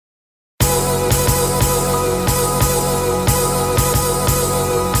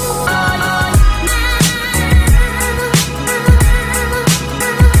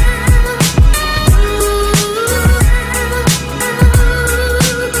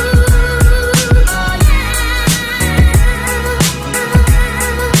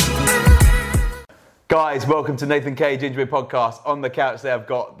Welcome to Nathan K. Gingerbeard Podcast. On the couch there, I've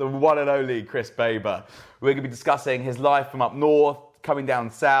got the one and only Chris Baber. We're going to be discussing his life from up north, coming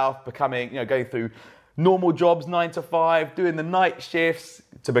down south, becoming, going through normal jobs, 9 to 5, doing the night shifts,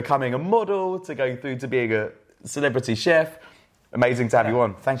 to becoming a model, to going through to being a celebrity chef. Amazing to have you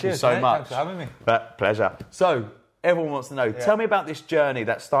on. Thank you so much. Thanks for having me. Pleasure. So, everyone wants to know, tell me about this journey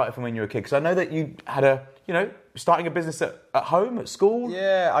that started from when you were a kid, because I know that you had starting a business at home, at school.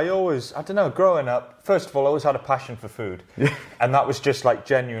 Yeah, growing up, first of all, I always had a passion for food. And that was just like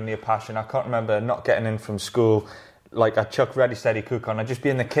genuinely a passion. I can't remember not getting in from school, like I'd chuck Ready Steady Cook on. I'd just be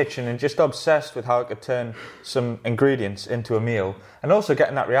in the kitchen and just obsessed with how I could turn some ingredients into a meal. And also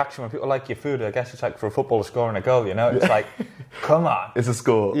getting that reaction when people like your food. I guess it's like for a footballer scoring a goal, It's like, come on. It's a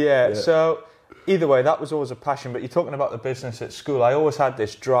score. Yeah, so either way, that was always a passion. But you're talking about the business at school. I always had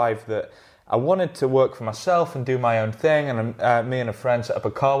this drive that I wanted to work for myself and do my own thing, and me and a friend set up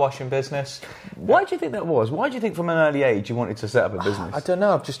a car washing business. Why do you think that was? Why do you think from an early age you wanted to set up a business? I don't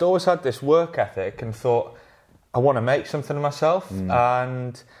know, I've just always had this work ethic and thought, I want to make something of myself.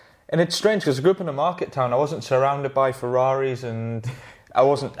 And it's strange because I grew up in a market town. I wasn't surrounded by Ferraris and I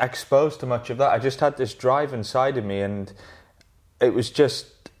wasn't exposed to much of that. I just had this drive inside of me, and it was just,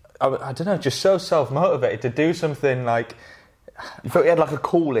 I don't know, just so self-motivated to do something like... You felt you had like a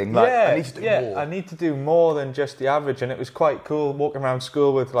calling, like, I need to do more. I need to do more than just the average, and it was quite cool walking around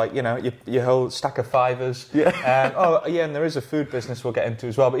school with your whole stack of fivers. And there is a food business we'll get into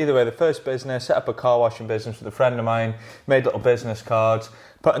as well, but either way, the first business, set up a car washing business with a friend of mine, made little business cards,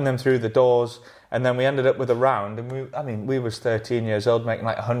 putting them through the doors, and then we ended up with a round, and we was 13 years old making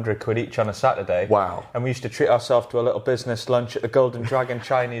like 100 quid each on a Saturday. Wow. And we used to treat ourselves to a little business lunch at the Golden Dragon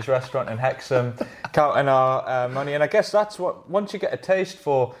Chinese restaurant in Hexham, counting our money. And I guess that's what, once you get a taste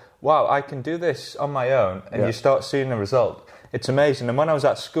for, wow, I can do this on my own, and you start seeing the result, it's amazing. And when I was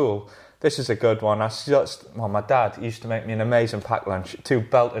at school, this is a good one, my dad used to make me an amazing packed lunch, 2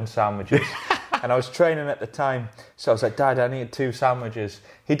 Belton sandwiches. And I was training at the time, so I was like, Dad, I need 2 sandwiches.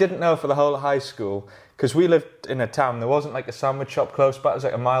 He didn't know for the whole of high school, because we lived in a town, there wasn't like a sandwich shop close by, it was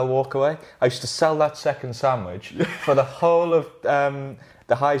like a mile walk away. I used to sell that second sandwich for the whole of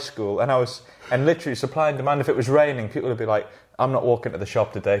the high school, and literally supply and demand. If it was raining, people would be like, I'm not walking to the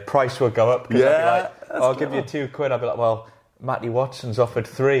shop today, price will go up. I'd be like, I'll give you 2 quid. I'd be like, well, Matty Watson's offered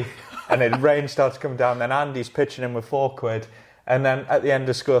 3. And then rain starts coming down, then Andy's pitching in with 4 quid. And then at the end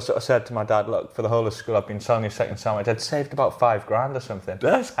of school, I sort of said to my dad, look, for the whole of school, I've been selling you a second sandwich. I'd saved about $5,000 or something.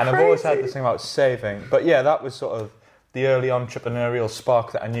 That's crazy. And I've always had this thing about saving. But yeah, that was sort of the early entrepreneurial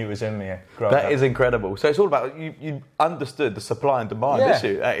spark that I knew was in me growing up. That is incredible. So it's all about, you understood the supply and demand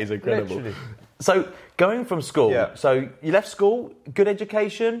issue. That is incredible. Literally. So going from school, so you left school, good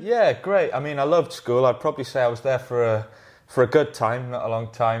education? Yeah, great. I loved school. I'd probably say I was there for a good time, not a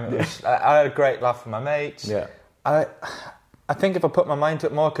long time. I had a great laugh with my mates. Yeah. I think if I put my mind to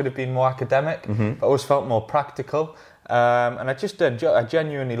it more, I could have been more academic, but I always felt more practical. And I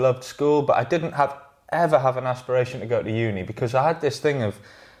genuinely loved school, but I didn't ever have an aspiration to go to uni, because I had this thing of,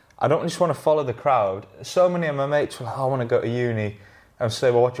 I don't just want to follow the crowd. So many of my mates were like, I want to go to uni. And I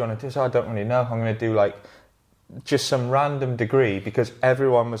say, well, what do you want to do? So I don't really know. I'm going to do like just some random degree, because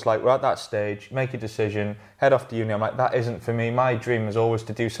everyone was like, we're at that stage, make a decision, head off to uni. I'm like, that isn't for me. My dream was always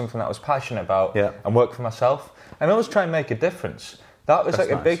to do something that I was passionate about and work for myself. And always try and make a difference. That was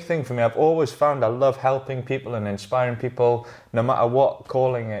a big thing for me. I've always found I love helping people and inspiring people, no matter what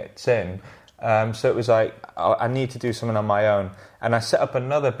calling it's in. So it was like, I need to do something on my own. And I set up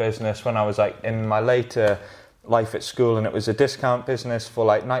another business when I was like in my later life at school, and it was a discount business for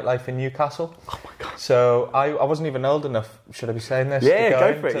like nightlife in Newcastle. Oh my God. So I wasn't even old enough, should I be saying this? Yeah,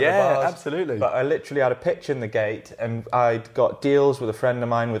 go for it. Yeah, absolutely. But I literally had a pitch in the gate, and I'd got deals with a friend of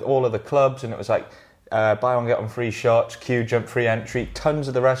mine with all of the clubs, and it was like, buy one, get one free shots, queue jump, free entry, tons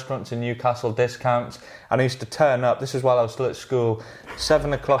of the restaurants in Newcastle, discounts. And I used to turn up, this is while I was still at school,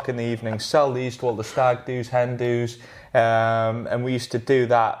 7 o'clock in the evening, sell these to all the stag do's, hen do's, and we used to do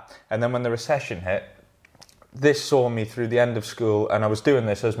that. And then when the recession hit, this saw me through the end of school, and I was doing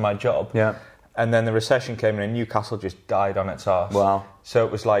this as my job. Yeah. And then the recession came in, and Newcastle just died on its arse. Wow. So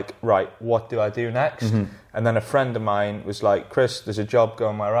it was like, right, what do I do next? And then a friend of mine was like, Chris, there's a job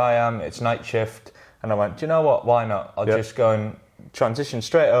going where I am, it's night shift. And I went, do you know what, why not? I'll just go and transition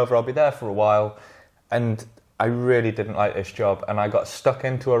straight over, I'll be there for a while. And I really didn't like this job, and I got stuck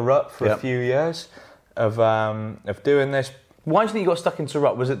into a rut for a few years of doing this. Why do you think you got stuck into a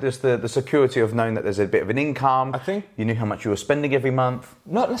rut? Was it just the security of knowing that there's a bit of an income? I think you knew how much you were spending every month.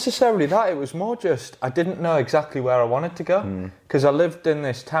 Not necessarily that. It was more just I didn't know exactly where I wanted to go, because I lived in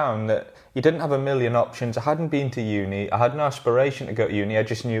this town that you didn't have a million options. I hadn't been to uni. I had no aspiration to go to uni. I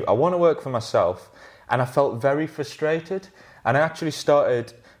just knew I want to work for myself. and I felt very frustrated. And I actually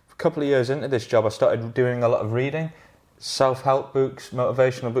started, a couple of years into this job, I started doing a lot of reading, self-help books,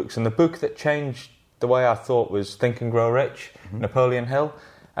 motivational books, and the book that changed the way I thought was Think and Grow Rich, Napoleon Hill.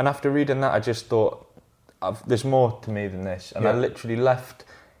 And after reading that, I just thought, there's more to me than this. And I literally left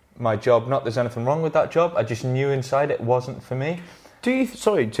my job. Not there's anything wrong with that job, I just knew inside it wasn't for me. Do you,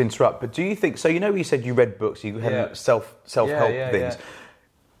 sorry to interrupt, but do you think, so you said you read books, you had self-help things.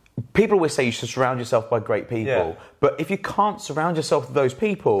 People always say you should surround yourself by great people, but if you can't surround yourself with those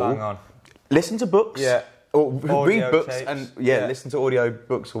people, bang on. Listen to books, or read books, tapes. and listen to audio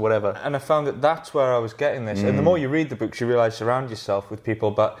books or whatever. And I found that that's where I was getting this. And the more you read the books, you realise surround yourself with people,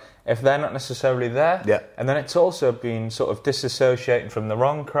 but if they're not necessarily there, and then it's also been sort of disassociating from the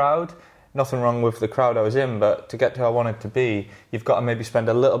wrong crowd. Nothing wrong with the crowd I was in, but to get to who I wanted to be, you've got to maybe spend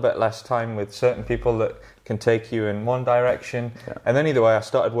a little bit less time with certain people that can take you in one direction. And then either way, I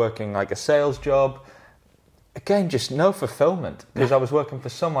started working like a sales job. Again, just no fulfillment, because I was working for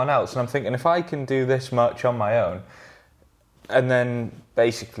someone else, and I'm thinking, if I can do this much on my own, and then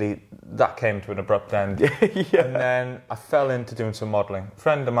basically that came to an abrupt end. And then I fell into doing some modelling. A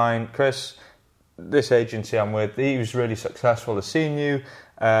friend of mine, Chris, this agency I'm with, he was really successful. They've seen you.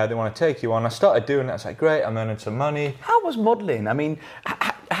 They want to take you on. I started doing it. I was like, great, I'm earning some money. How was modelling? I mean,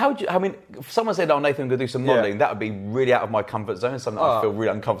 if someone said, oh, Nathan, I'm going to do some modelling, that would be really out of my comfort zone, something I feel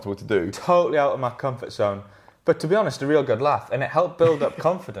really uncomfortable to do. Totally out of my comfort zone. But to be honest, a real good laugh. And it helped build up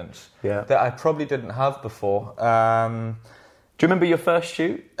confidence that I probably didn't have before. Do you remember your first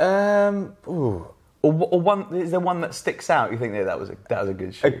shoot? Or one, is there one that sticks out? You think that was a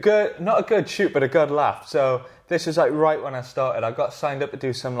good shoot? Not a good shoot, but a good laugh. So this was like right when I started. I got signed up to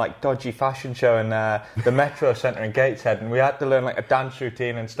do some like dodgy fashion show in the Metro Centre in Gateshead, and we had to learn like a dance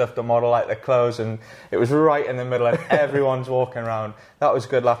routine and stuff to model like the clothes, and it was right in the middle, and everyone's walking around. That was a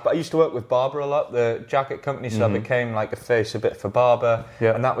good laugh. But I used to work with Barber a lot, the jacket company, so I became like a face a bit for Barber,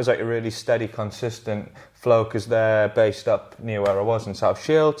 and that was like a really steady, consistent flow because they're based up near where I was in South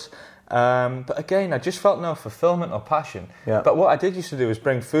Shields. But again, I just felt no fulfillment or passion. But what I did used to do was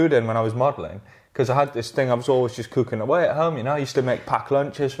bring food in when I was modelling, because I had this thing, I was always just cooking away at home, I used to make packed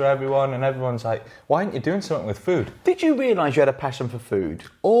lunches for everyone, and everyone's like, why aren't you doing something with food? Did you realise you had a passion for food?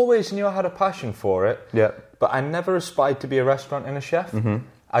 Always knew I had a passion for it, but I never aspired to be a restaurant and a chef.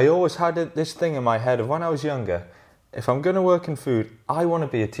 I always had this thing in my head of when I was younger, if I'm going to work in food, I want to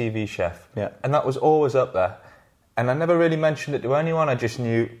be a TV chef. And that was always up there. And I never really mentioned it to anyone. I just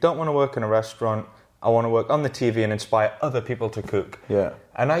knew, don't want to work in a restaurant. I want to work on the TV and inspire other people to cook.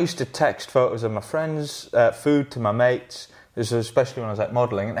 And I used to text photos of my friends' food to my mates. This was especially when I was like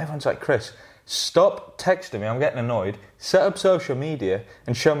modelling. And everyone's like, Chris, stop texting me. I'm getting annoyed. Set up social media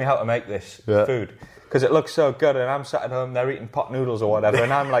and show me how to make this food. Because it looks so good. And I'm sat at home, they're eating pot noodles or whatever.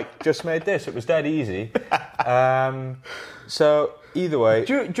 And I'm like, just made this. It was dead easy. So either way...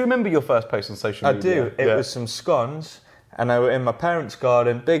 Do you remember your first post on social media? I do. It was some scones, and I were in my parents'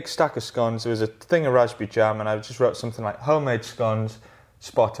 garden, big stack of scones. There was a thing of raspberry jam, and I just wrote something like, homemade scones,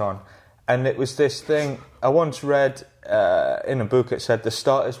 spot on. And it was this thing, I once read in a book, it said, the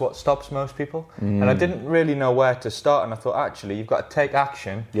start is what stops most people. And I didn't really know where to start, and I thought, actually, you've got to take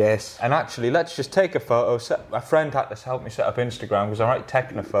action. And actually, let's just take a photo. My friend had to help me set up Instagram, because I'm right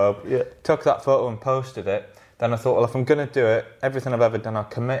technophobe. Took that photo and posted it. Then I thought, well, if I'm going to do it, everything I've ever done, I'll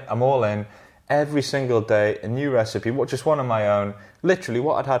commit, I'm all in. Every single day, a new recipe, just one of my own, literally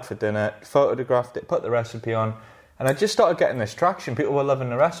what I'd had for dinner, photographed it, put the recipe on, and I just started getting this traction. People were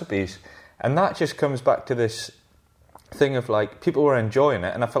loving the recipes. And that just comes back to this thing of, like, people were enjoying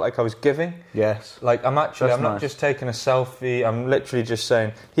it, and I felt like I was giving. Like, I'm not just taking a selfie, I'm literally just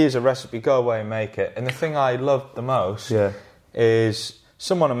saying, here's a recipe, go away and make it. And the thing I loved the most is...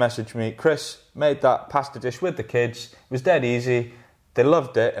 someone messaged me, Chris, made that pasta dish with the kids. It was dead easy. They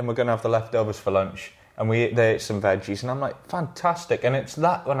loved it, and we're going to have the leftovers for lunch. And they ate some veggies, and I'm like, fantastic. And it's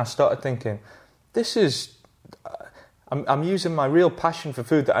that when I started thinking, this is... I'm using my real passion for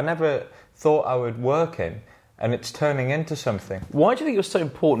food that I never thought I would work in, and it's turning into something. Why do you think it was so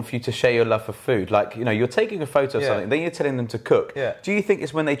important for you to share your love for food? Like, you're taking a photo of something, then you're telling them to cook. Do you think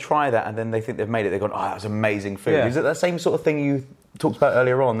it's when they try that and then they think they've made it, they've gone, oh, that was amazing food? Is it that same sort of thing you talked about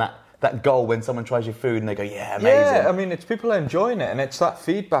earlier on, that goal when someone tries your food and they go, yeah, amazing? Yeah, I mean, it's people enjoying it, and it's that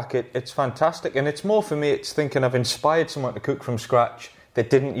feedback, it's fantastic. And it's more for me, it's thinking I've inspired someone to cook from scratch that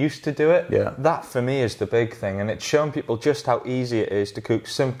didn't used to do it. That for me is the big thing, and it's shown people just how easy it is to cook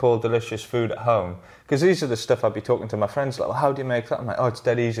simple, delicious food at home. Because these are the stuff I'd be talking to my friends, like, well, how do you make that? I'm like, oh, it's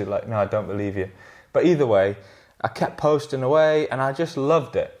dead easy. Like, no, I don't believe you. But either way, I kept posting away, and I just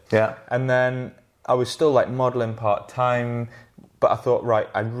loved it. And then I was still like modelling part-time, But I thought, right,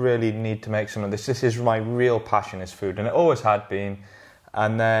 I really need to make some of this. This is my real passion, is food, and it always had been.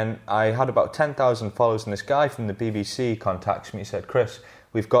 And then I had about 10,000 followers, and this guy from the BBC contacts me. He said, Chris,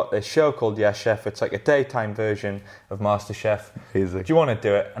 we've got this show called Yes Chef. It's like a daytime version of MasterChef. Easy. Do you want to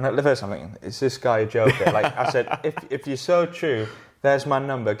do it? And at first I'm thinking, is this guy a joker? Like I said, if you're so true, there's my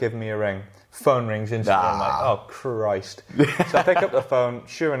number, give me a ring. Phone rings instantly. I'm like, oh, Christ. So I pick up the phone.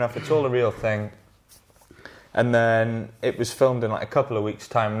 Sure enough, it's all a real thing. And then it was filmed in like a couple of weeks'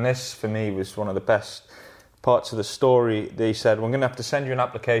 time. And this, for me, was one of the best parts of the story. They said, we're going to have to send you an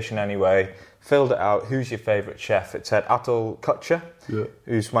application anyway. Filled it out. Who's your favourite chef? It said Atul Kutcher,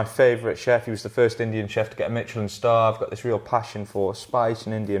 who's my favourite chef. He was the first Indian chef to get a Michelin star. I've got this real passion for spice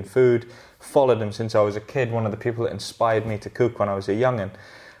and Indian food. Followed him since I was a kid. One of the people that inspired me to cook when I was a young'un.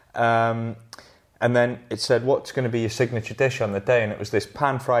 And then it said, what's going to be your signature dish on the day? And it was this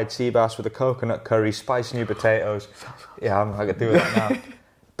pan-fried sea bass with a coconut curry, spiced new potatoes. Yeah, I could do that now.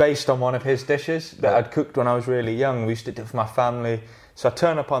 Based on one of his dishes that I'd cooked when I was really young. We used to do it for my family. So I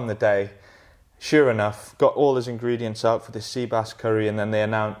turn up on the day. Sure enough, got all his ingredients out for this sea bass curry, and then they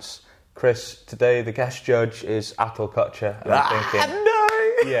announce, Chris, today the guest judge is Atul Kutcher. And I'm thinking, no!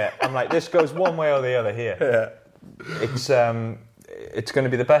 Yeah, I'm like, this goes one way or the other here. Yeah. It's going to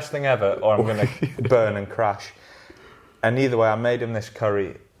be the best thing ever, or I'm going to burn and crash. And either way, I made him this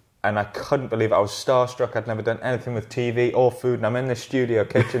curry, and I couldn't believe it. I was starstruck. I'd never done anything with TV or food, and I'm in the studio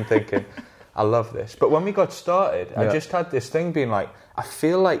kitchen thinking, I love this. But when we got started, I just had this thing being like, I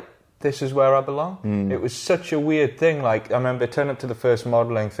feel like this is where I belong. It was such a weird thing. Like, I remember turning up to the first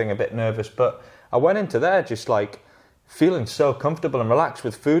modelling thing a bit nervous, but I went into there just like feeling so comfortable and relaxed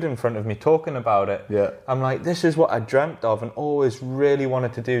with food in front of me, talking about it. Yeah. I'm like, this is what I dreamt of and always really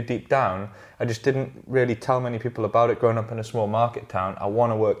wanted to do deep down. I just didn't really tell many people about it growing up in a small market town. I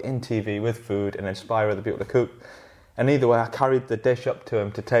want to work in TV with food and inspire other people to cook. And either way, I carried the dish up to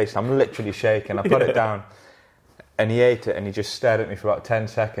him to taste. I'm literally shaking. I put it down. And he ate it, and he just stared at me for about 10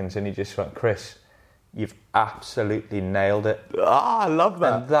 seconds, and he just went, Chris, you've absolutely nailed it. I love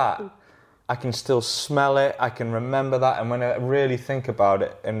that. And that, I can still smell it, I can remember that, and when I really think about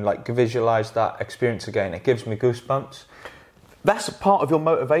it and like visualise that experience again, it gives me goosebumps. That's part of your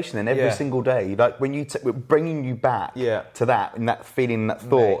motivation then, every single day. Like when you bringing you back to that, and that feeling, that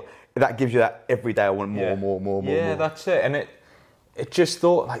thought, that gives you that every day. I want more. Yeah, that's it. And it just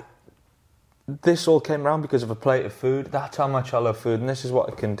thought like, this all came around because of a plate of food. That's how much I love food, and this is what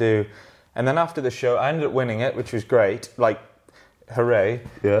it can do. And then after the show, I ended up winning it, which was great. Like, hooray.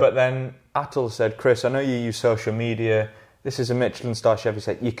 Yeah. But then Atul said, Chris, I know you use social media. This is a Michelin star chef. He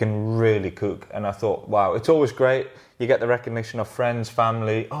said, you can really cook. And I thought, wow, it's always great. You get the recognition of friends,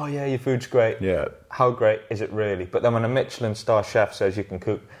 family. Oh, yeah, your food's great. Yeah. How great is it really? But then when a Michelin star chef says you can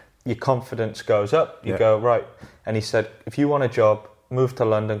cook, your confidence goes up. You go, right. And he said, if you want a job, move to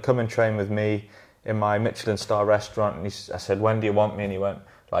London, come and train with me in my Michelin star restaurant. And I said, when do you want me? And he went,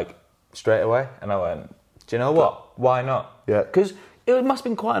 like, straight away. And I went, do you know what? Why not? Yeah, because it must have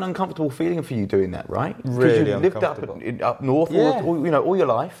been quite an uncomfortable feeling for you doing that, right? Really you lived up north all your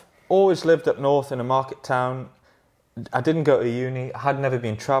life. Always lived up north in a market town. I didn't go to uni. I had never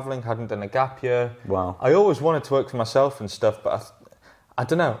been travelling, hadn't done a gap year. Wow. I always wanted to work for myself and stuff, but I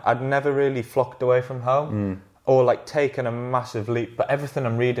don't know. I'd never really flocked away from home. Or like taken a massive leap, but everything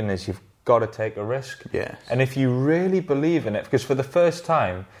I'm reading is you've got to take a risk. Yes. And if you really believe in it, because for the first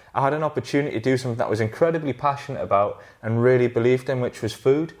time I had an opportunity to do something that I was incredibly passionate about and really believed in, which was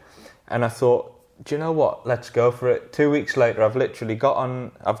food. And I thought, do you know what? Let's go for it. 2 weeks later, I've got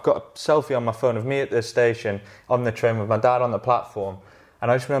a selfie on my phone of me at the station on the train with my dad on the platform.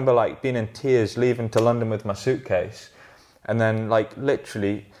 And I just remember like being in tears, leaving to London with my suitcase. And then like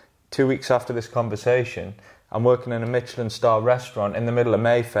literally 2 weeks after this conversation, I'm working in a Michelin star restaurant in the middle of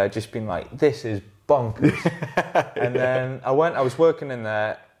Mayfair, just being like, this is bonkers. And then I was working in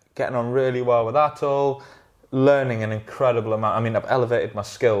there, getting on really well with Atul, learning an incredible amount. I mean, I've elevated my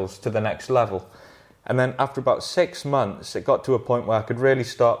skills to the next level. And then after about 6 months, it got to a point where I could really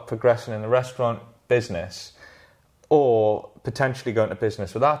start progressing in the restaurant business or potentially going to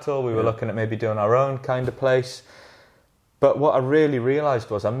business with Atul. We were looking at maybe doing our own kind of place. But what I really realised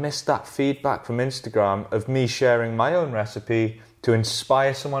was I missed that feedback from Instagram of me sharing my own recipe to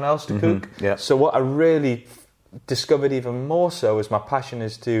inspire someone else to cook. Yeah. So what I really discovered even more so is my passion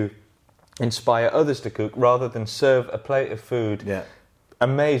is to inspire others to cook rather than serve a plate of food. Yeah.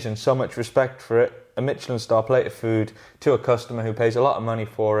 Amazing, so much respect for it. A Michelin star plate of food to a customer who pays a lot of money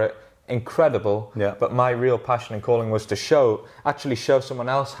for it. Incredible. Yeah. But my real passion and calling was to show someone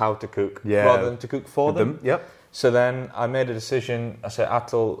else how to cook rather than to cook for them. Yep. So then I made a decision. I said,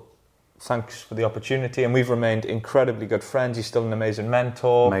 Atul, thanks for the opportunity. And we've remained incredibly good friends. He's still an amazing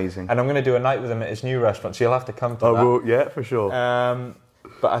mentor. Amazing. And I'm going to do a night with him at his new restaurant, so you'll have to come to that. Well, yeah, for sure.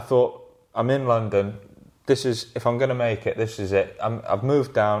 But I thought, I'm in London. This is, if I'm going to make it, this is it. I've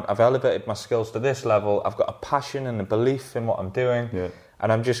moved down. I've elevated my skills to this level. I've got a passion and a belief in what I'm doing. Yeah.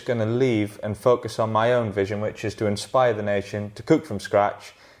 And I'm just going to leave and focus on my own vision, which is to inspire the nation to cook from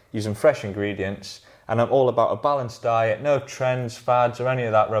scratch, using fresh ingredients. And I'm all about a balanced diet, no trends, fads, or any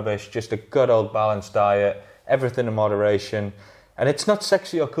of that rubbish. Just a good old balanced diet, everything in moderation. And it's not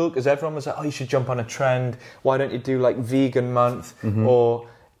sexy or cool, because everyone was like, oh, you should jump on a trend. Why don't you do like vegan month? Or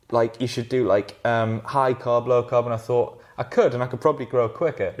like you should do like high carb, low carb. And I thought, I could, and I could probably grow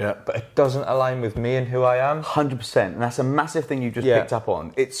quicker. Yeah. But it doesn't align with me and who I am. 100%. And that's a massive thing you just picked up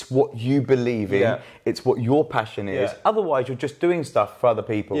on. It's what you believe in. Yeah. It's what your passion is. Yeah. Otherwise, you're just doing stuff for other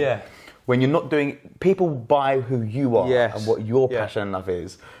people. Yeah. When you're not doing... People buy who you are and what your passion and love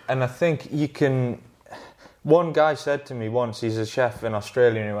is. And I think you can... One guy said to me once, he's a chef in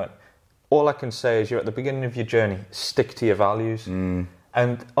Australia, and he went, all I can say is you're at the beginning of your journey, stick to your values.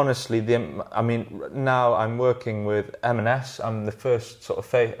 And honestly, now I'm working with M&S. I'm the first sort of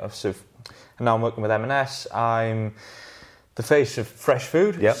face of... And now I'm working with M&S. I'm the face of fresh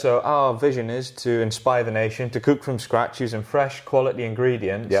food. Yep. So our vision is to inspire the nation to cook from scratch using fresh, quality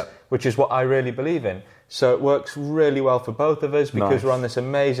ingredients, which is what I really believe in. So it works really well for both of us because we're on this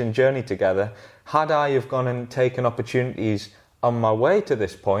amazing journey together. Had I have gone and taken opportunities on my way to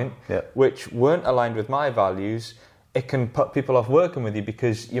this point, which weren't aligned with my values, it can put people off working with you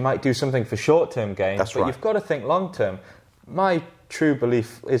because you might do something for short-term gain, but you've got to think long-term. My true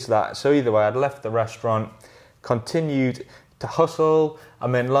belief is that. So either way, I'd left the restaurant, continued to hustle.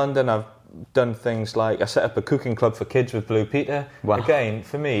 I'm in London. I've done things like I set up a cooking club for kids with Blue Peter. Wow. Again,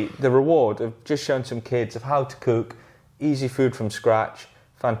 for me, the reward of just showing some kids of how to cook easy food from scratch,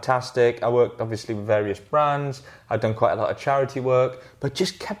 fantastic. I worked obviously with various brands. I'd done quite a lot of charity work, but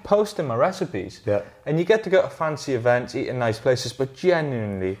just kept posting my recipes. Yeah. And you get to go to fancy events, eat in nice places, but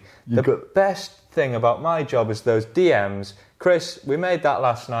genuinely, best thing about my job is those DMs. Chris, we made that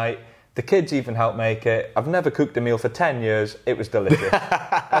last night. The kids even helped make it. I've never cooked a meal for 10 years. It was delicious.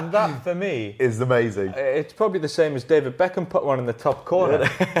 And that, for me... is amazing. It's probably the same as David Beckham put one in the top corner.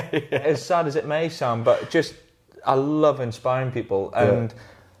 As sad as it may sound, but just... I love inspiring people. And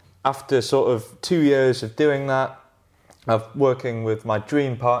after sort of 2 years of doing that, of working with my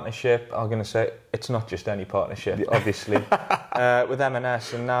dream partnership, I'm going to say it's not just any partnership, obviously, with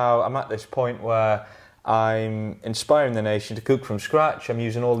M&S. And now I'm at this point where I'm inspiring the nation to cook from scratch. I'm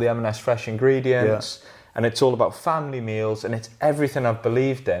using all the M&S fresh ingredients, and it's all about family meals, and it's everything I've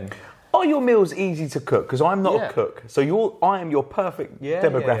believed in. Are your meals easy to cook? Because I'm not a cook, so I am your perfect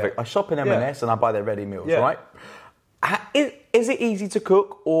demographic. I shop in M&S and I buy their ready meals, right? Is it easy to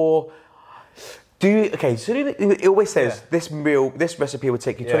cook, or do you? Okay, so it always says this recipe will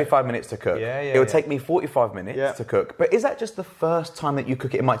take you 25 minutes to cook. It will take me 45 minutes to cook. But is that just the first time that you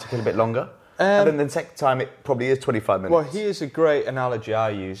cook it? It might take a little bit longer. And then the second time, it probably is 25 minutes. Well, here's a great analogy I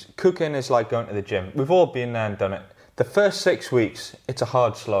use. Cooking is like going to the gym. We've all been there and done it. The first 6 weeks, it's a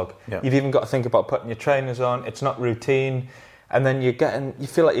hard slog. You've even got to think about putting your trainers on. It's not routine. And then you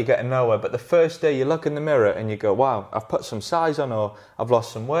feel like you're getting nowhere. But the first day, you look in the mirror and you go, wow, I've put some size on, or I've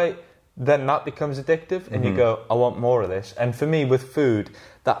lost some weight. Then that becomes addictive, and you go, I want more of this. And for me, with food,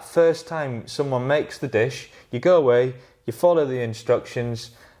 that first time someone makes the dish, you go away, you follow the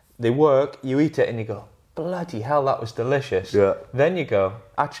instructions, they work, you eat it, and you go, bloody hell, that was delicious. Then you go,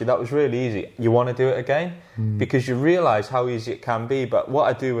 actually, that was really easy. You want to do it again? Because you realise how easy it can be. But what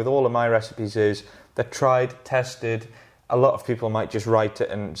I do with all of my recipes is they're tried, tested. A lot of people might just write it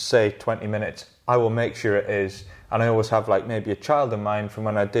and say 20 minutes. I will make sure it is. And I always have like maybe a child in mind from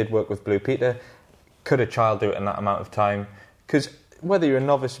when I did work with Blue Peter. Could a child do it in that amount of time? Because whether you're a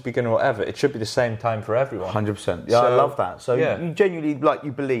novice, beginner, or whatever, it should be the same time for everyone. 100%. Yeah, so, I love that. So you genuinely,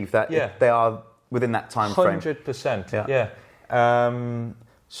 you believe that they are within that time frame. 100%,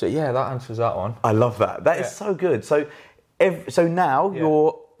 so that answers that one. I love that. That is so good. So now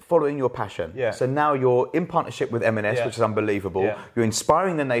you're following your passion. So now you're in partnership with M&S, which is unbelievable. You're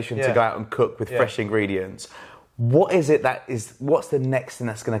inspiring the nation to go out and cook with fresh ingredients. What is it what's the next thing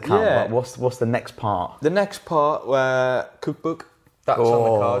that's going to come? What's the next part? The next part, cookbook, that's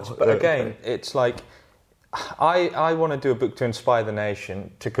on the cards. But again, it's like, I want to do a book to inspire the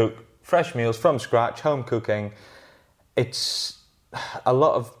nation to cook fresh meals from scratch, home cooking. It's a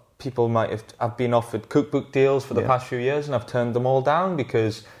lot of people I've been offered cookbook deals for the past few years, and I've turned them all down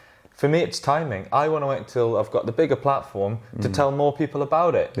because For me, it's timing. I want to wait until I've got the bigger platform to tell more people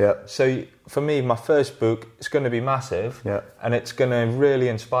about it. Yeah. So for me, my first book is going to be massive, and it's going to really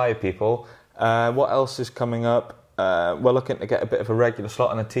inspire people. What else is coming up? We're looking to get a bit of a regular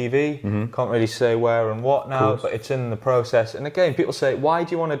slot on the TV. Can't really say where and what now, but it's in the process. And again, people say, why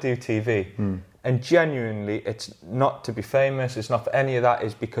do you want to do TV? And genuinely, it's not to be famous, it's not for any of that,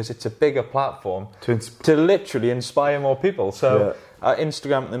 it's because it's a bigger platform to literally inspire more people. So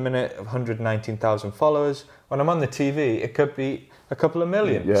Instagram at the minute, 119,000 followers. When I'm on the TV, it could be a couple of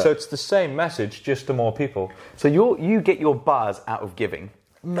million. Yeah. So it's the same message, just to more people. So you get your buzz out of giving.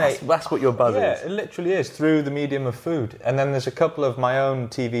 Mate, that's what your buzz is. Yeah, it literally is, through the medium of food. And then there's a couple of my own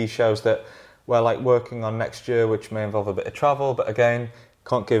TV shows that we're like working on next year, which may involve a bit of travel, but again,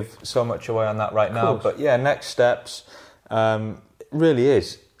 can't give so much away on that right now. But yeah, next steps really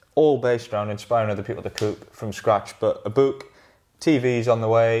is all based around inspiring other people to cook from scratch. But a book, TV's on the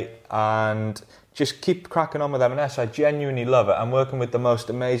way, and just keep cracking on with M&S. I genuinely love it. I'm working with the most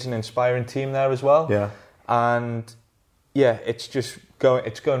amazing, inspiring team there as well. Yeah. And yeah, it's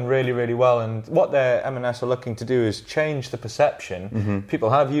going really, really well. And what their M&S are looking to do is change the perception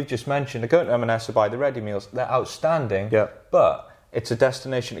people have. You've just mentioned, they go to M&S to buy the ready meals. They're outstanding. Yeah. But it's a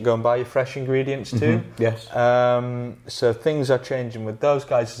destination to go and buy your fresh ingredients too. Yes. So things are changing with those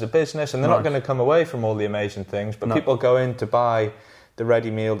guys as a business, and they're not going to come away from all the amazing things, but people go in to buy the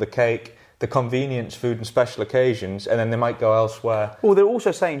ready meal, the cake, the convenience food and special occasions, and then they might go elsewhere. Well, they're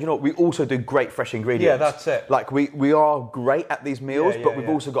also saying, you know what, we also do great fresh ingredients. Yeah, that's it. Like, we are great at these meals, but we've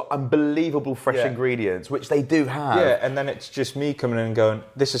also got unbelievable fresh ingredients, which they do have. Yeah, and then it's just me coming in and going,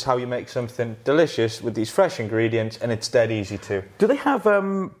 this is how you make something delicious with these fresh ingredients, and it's dead easy too. Do they have,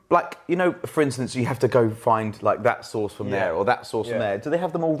 like, you know, for instance, you have to go find, like, that sauce from there or that sauce from there. Do they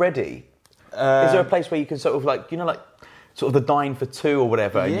have them already? Is there a place where you can sort of, like, you know, like, sort of the dine for two or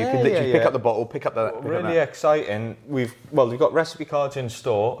whatever, and you can literally pick up the bottle, pick up that. Really exciting. We've got recipe cards in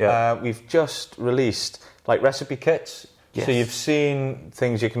store. Yeah. We've just released like recipe kits. Yes. So you've seen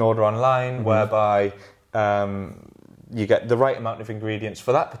things you can order online whereby you get the right amount of ingredients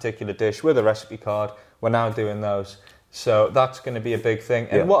for that particular dish with a recipe card. We're now doing those. So that's going to be a big thing.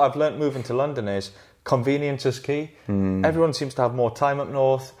 And what I've learnt moving to London is convenience is key. Everyone seems to have more time up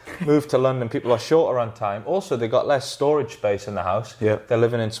north. Move to London, people are shorter on time. Also, they've got less storage space in the house. Yeah. They're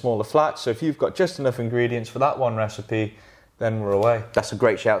living in smaller flats. So if you've got just enough ingredients for that one recipe, then we're away. That's a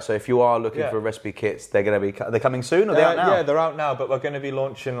great shout. So if you are looking for recipe kits, they're coming soon, or they're out now? Yeah, they're out now, but we're going to be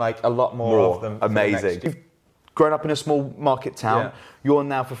launching like a lot more of them. Amazing. You've grown up in a small market town. Yeah. You're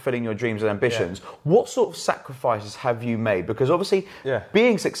now fulfilling your dreams and ambitions. Yeah. What sort of sacrifices have you made? Because obviously,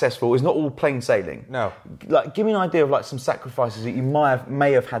 being successful is not all plain sailing. No. Like, give me an idea of like some sacrifices that you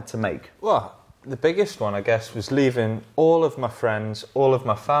may have had to make. Well, the biggest one, I guess, was leaving all of my friends, all of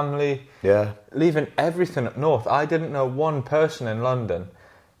my family. Yeah. Leaving everything up north. I didn't know one person in London,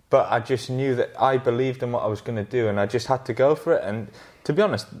 but I just knew that I believed in what I was going to do, and I just had to go for it. And to be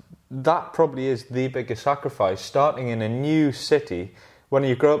honest, that probably is the biggest sacrifice, starting in a new city. When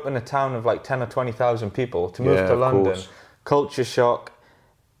you grow up in a town of like 10 or 20,000 people, to move to London, culture shock.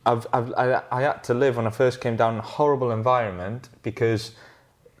 I had to live, when I first came down, in a horrible environment because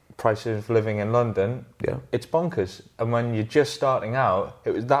prices of living in London, it's bonkers. And when you're just starting out,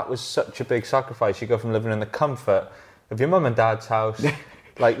 that was such a big sacrifice. You go from living in the comfort of your mum and dad's house,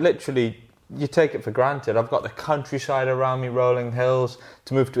 like literally, you take it for granted. I've got the countryside around me, rolling hills,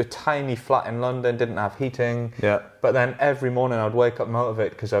 to move to a tiny flat in London, didn't have heating. Yeah. But then every morning I'd wake up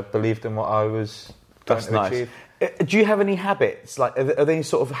motivated because I believed in what I was trying to achieve. Do you have any habits? Like, are there any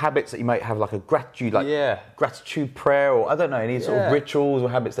sort of habits that you might have, like a gratitude, gratitude prayer, or I don't know, any sort of rituals or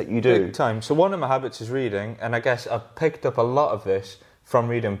habits that you do? Big time. So one of my habits is reading, and I guess I've picked up a lot of this from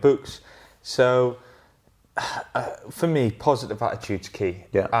reading books. So for me, positive attitude's key.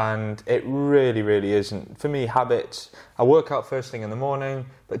 Yeah. And it really, really isn't. For me, habits, I work out first thing in the morning,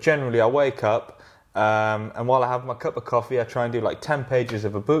 but generally I wake up, and while I have my cup of coffee, I try and do like 10 pages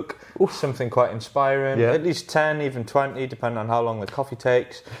of a book, something quite inspiring, at least 10, even 20, depending on how long the coffee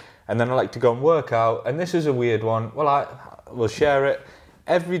takes. And then I like to go and work out, and this is a weird one. Well, I will share it.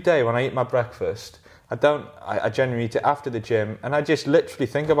 Every day when I eat my breakfast, I generally eat it after the gym, and I just literally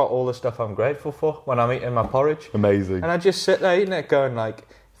think about all the stuff I'm grateful for when I'm eating my porridge. Amazing. And I just sit there eating it going like,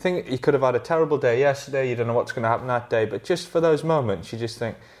 think you could have had a terrible day yesterday, you don't know what's going to happen that day, but just for those moments, you just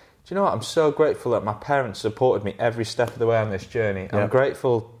think, do you know what, I'm so grateful that my parents supported me every step of the way on this journey. I'm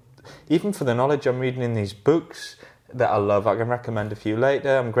grateful even for the knowledge I'm reading in these books that I love. I can recommend a few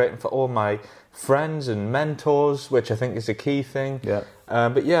later. I'm grateful for all my friends and mentors, which I think is a key thing. Yeah.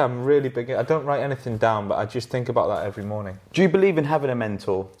 But I'm really big. I don't write anything down, but I just think about that every morning. Do you believe in having a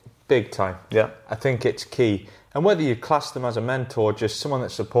mentor? Big time. Yeah. I think it's key. And whether you class them as a mentor, just someone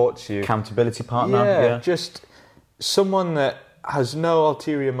that supports you. Accountability partner. Yeah, just someone that has no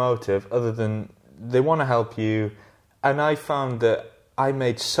ulterior motive other than they want to help you. And I found that I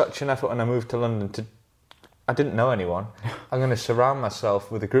made such an effort when I moved to London I didn't know anyone. I'm going to surround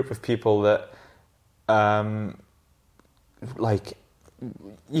myself with a group of people that,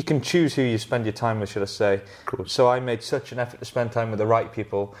 you can choose who you spend your time with, should I say. Cool. So I made such an effort to spend time with the right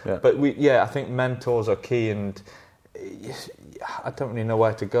people. Yeah. But I think mentors are key, and I don't really know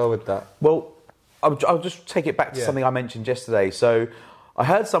where to go with that. Well, I'll just take it back to something I mentioned yesterday. So I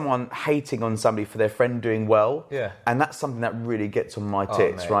heard someone hating on somebody for their friend doing well. Yeah. And that's something that really gets on my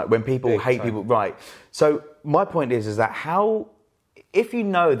tits, mate. right? When people Big hate time. people, right? So my point is that if you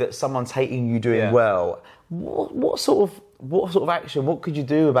know that someone's hating you doing well, what sort of action, what could you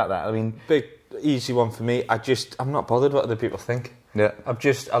do about that? I mean... Big, easy one for me. I'm not bothered what other people think. Yeah.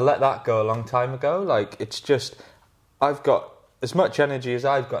 I let that go a long time ago. Like, it's just, I've got as much energy as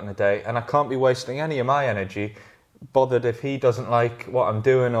I've got in a day, and I can't be wasting any of my energy bothered if he doesn't like what I'm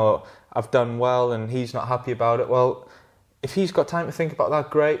doing or I've done well and he's not happy about it. Well, if he's got time to think about that,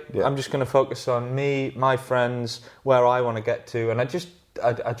 great. Yeah. I'm just going to focus on me, my friends, where I want to get to, and I just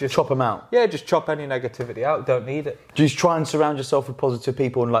chop them out. Yeah, just chop any negativity out. Don't need it. Do you try and surround yourself with positive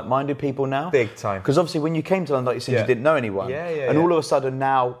people and like-minded people now? Big time. Because obviously when you came to London, like you said, you didn't know anyone. And all of a sudden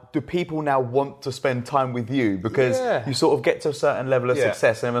now, do people now want to spend time with you? Because you sort of get to a certain level of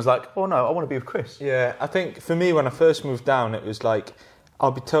success and everyone's like, oh no, I want to be with Chris. Yeah, I think for me, when I first moved down, it was like,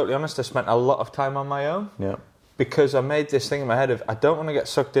 I'll be totally honest, I spent a lot of time on my own. Yeah. Because I made this thing in my head of, I don't want to get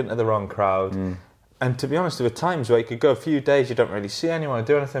sucked into the wrong crowd. And to be honest, there were times where you could go a few days, you don't really see anyone or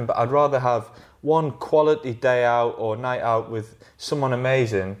do anything, but I'd rather have one quality day out or night out with someone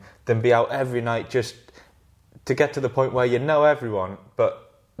amazing than be out every night just to get to the point where you know everyone,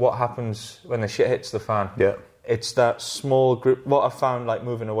 but what happens when the shit hits the fan? Yeah. It's that small group. What I found, like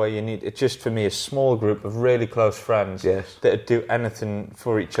moving away, it's just for me a small group of really close friends that do anything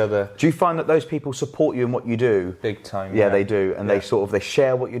for each other. Do you find that those people support you in what you do? Big time. Yeah, they do, and they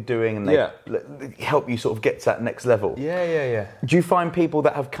share what you're doing, and they help you sort of get to that next level. Yeah. Do you find people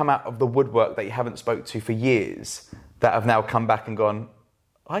that have come out of the woodwork that you haven't spoke to for years that have now come back and gone,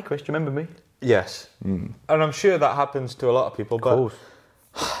 "Hi, Chris, do you remember me?" Yes, and I'm sure that happens to a lot of people. Of course.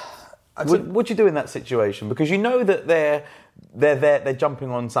 What do you do in that situation? Because you know that they're jumping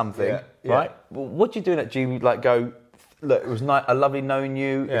on something, right? Well, what do you do in that? Do you like go, look, it was lovely knowing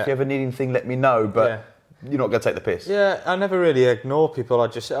you. If you ever need anything, let me know. But you're not going to take the piss. Yeah, I never really ignore people. I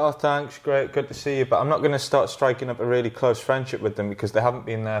just say, oh, thanks, great, good to see you. But I'm not going to start striking up a really close friendship with them because they haven't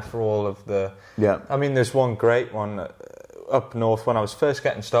been there for all of the... Yeah. I mean, there's one great one up north when I was first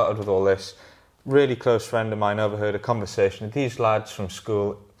getting started with all this. Really close friend of mine overheard a conversation with these lads from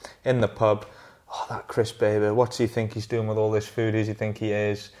school in the pub. Oh, that Chris Baber, what's he think he's doing with all this food? Who does he think he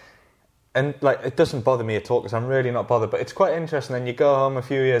is? And like, it doesn't bother me at all because I'm really not bothered. But it's quite interesting. Then you go home a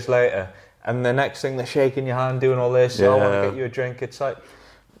few years later, and the next thing they're shaking your hand, doing all this. I want to get you a drink. It's like,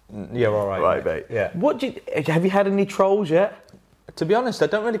 you're all right, mate. Yeah. Have you had any trolls yet? To be honest, I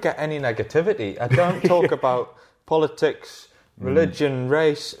don't really get any negativity. I don't talk about politics, religion,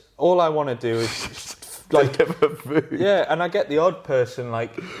 race. All I want to do is like food. Yeah, and I get the odd person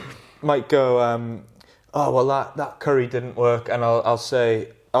like might go, oh well, that curry didn't work, and I'll say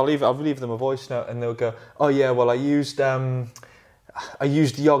I'll leave them a voice note, and they'll go, oh yeah, well I used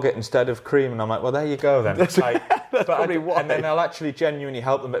yogurt instead of cream, and I'm like, well there you go then. That's probably why. And then I'll actually genuinely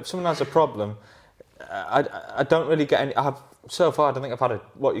help them. But if someone has a problem, I don't really get any. So far, I don't think I've had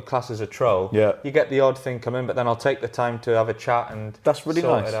what you class as a troll. Yeah. You get the odd thing come in, but then I'll take the time to have a chat and that's really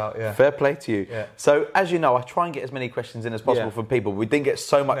sort nice. It out. Yeah. Fair play to you. Yeah. So, as you know, I try and get as many questions in as possible from people. We didn't get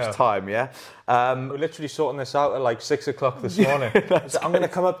so much time, We're literally sorting this out at like 6 o'clock this morning. I'm going to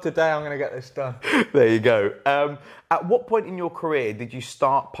come up today, I'm going to get this done. There you go. At what point in your career did you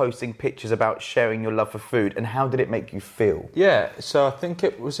start posting pictures about sharing your love for food, and how did it make you feel? Yeah, so I think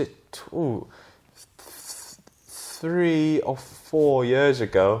it was 3 or 4 years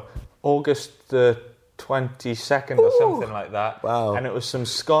ago, August the 22nd or something like that. Wow. And it was some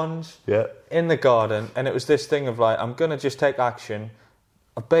scones in the garden, and it was this thing of like, I'm going to just take action.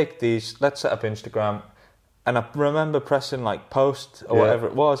 I've baked these, let's set up Instagram. And I remember pressing like post or whatever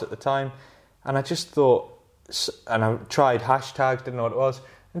it was at the time, and I just thought, and I tried hashtags, didn't know what it was,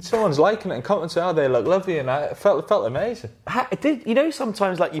 and someone's liking it and commenting saying, oh, they look lovely, and I felt amazing. You know,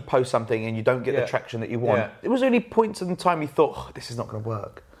 sometimes like you post something and you don't get the traction that you want. There was only points in the time you thought, oh, this is not going to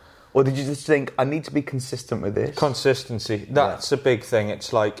work? Or did you just think, I need to be consistent with this? Consistency. That's a big thing.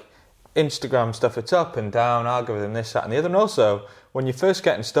 It's like, Instagram stuff, it's up and down, algorithm, this, that and the other. And also, when you're first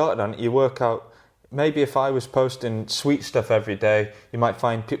getting started on it, you work out, maybe if I was posting sweet stuff every day, you might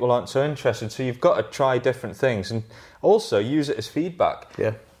find people aren't so interested. So you've got to try different things and also use it as feedback.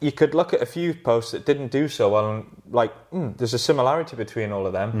 Yeah. You could look at a few posts that didn't do so well and like, there's a similarity between all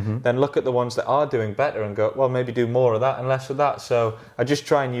of them. Then look at the ones that are doing better and go, well, maybe do more of that and less of that. So I just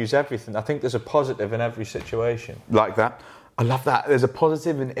try and use everything. I think there's a positive in every situation. Like that. I love that. There's a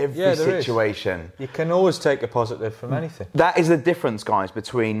positive in every situation. You can always take a positive from anything. That is the difference, guys,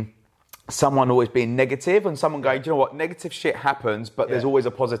 between someone always being negative and someone going, do you know what, negative shit happens, but there's always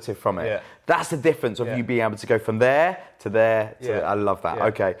a positive from it. Yeah. That's the difference of you being able to go from there to there to there. I love that. Yeah.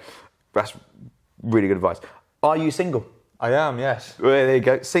 Okay. That's really good advice. Are you single? I am, yes. Well, there you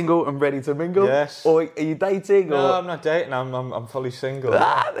go. Single and ready to mingle? Yes. Or are you dating? No, I'm not dating. I'm fully single.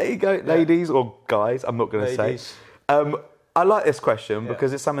 There you go. Yeah. Ladies or guys, I'm not going to say. I like this question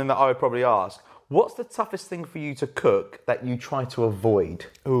because it's something that I would probably ask. What's the toughest thing for you to cook that you try to avoid?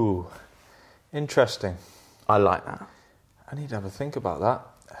 Ooh, interesting. I like that. I need to have a think about that.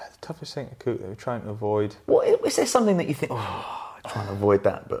 The toughest thing to cook that we're trying to avoid. What, is there something that you think, I'm trying to avoid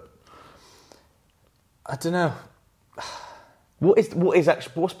that, but... I don't know. What's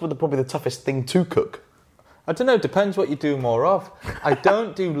probably the toughest thing to cook? I don't know, it depends what you do more of. I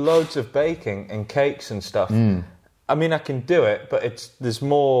don't do loads of baking and cakes and stuff. I mean, I can do it, but there's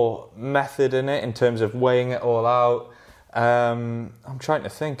more method in it in terms of weighing it all out. I'm trying to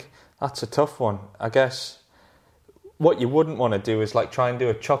think. That's a tough one. I guess what you wouldn't want to do is like try and do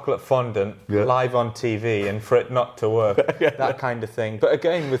a chocolate fondant live on TV and for it not to work, that kind of thing. But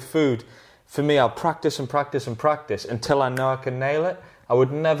again, with food, for me, I'll practice and practice and practice until I know I can nail it. I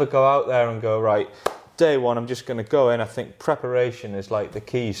would never go out there and go, right, day one, I'm just going to go in. I think preparation is like the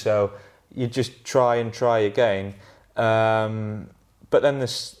key. So you just try and try again. But then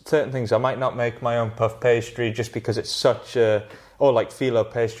there's certain things I might not make my own puff pastry just because it's such a, or like phyllo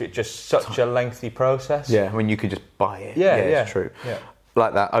pastry, it's just such a lengthy process. Yeah, when you could just buy it. Yeah, it's true. Yeah.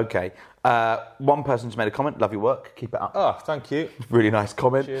 Like that, okay. One person's made a comment, love your work, keep it up. Oh, thank you. Really nice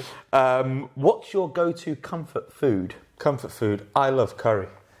comment. Cheers. What's your go-to comfort food? Comfort food, I love curry.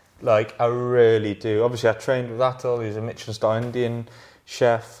 Like, I really do. Obviously, I trained with Atul, he's a Michelin-star Indian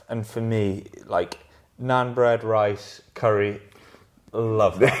chef, and for me, like, naan bread, rice, curry,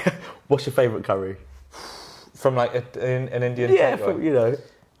 love that. What's your favourite curry? From like an Indian takeaway? You know.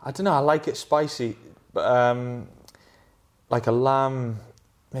 I don't know, I like it spicy, but like a lamb,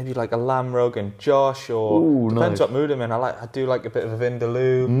 maybe like a lamb Rogan Josh, or depends what mood I'm in. I do like a bit of a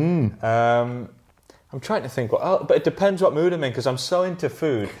vindaloo. I'm trying to think but it depends what mood I'm in because I'm so into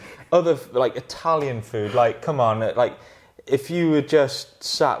food. Other like Italian food, like come on, like if you were just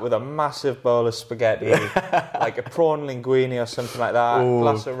sat with a massive bowl of spaghetti, like a prawn linguine or something like that,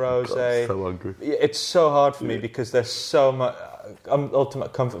 glass of rosé. So hungry. It's so hard for me because there's so much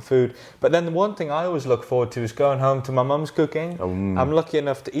ultimate comfort food. But then the one thing I always look forward to is going home to my mum's cooking. I'm lucky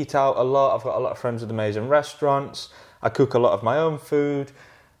enough to eat out a lot. I've got a lot of friends with amazing restaurants. I cook a lot of my own food.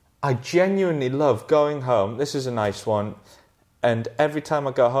 I genuinely love going home. This is a nice one. And every time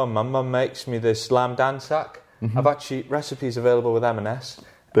I go home, my mum makes me this lamb dansak. I've actually recipes available with M&S.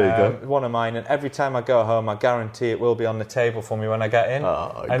 There you go. One of mine, and every time I go home, I guarantee it will be on the table for me when I get in.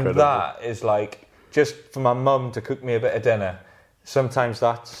 Oh, and that is like just for my mum to cook me a bit of dinner. Sometimes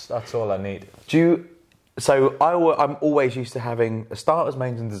that's all I need. I'm always used to having a starters,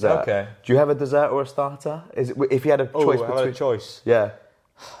 mains, and dessert. Okay. Do you have a dessert or a starter? Is it if you had a choice between? I had a choice. Yeah.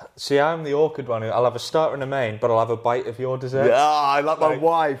 See, I'm the awkward one. I'll have a starter and a main, but I'll have a bite of your dessert. Yeah, I like my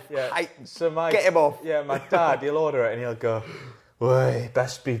wife. Yeah. Get him off. Yeah, my dad, he'll order it and he'll go, "Way,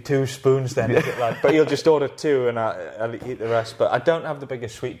 best be 2 spoons then." But he'll just order 2 and I'll eat the rest. But I don't have the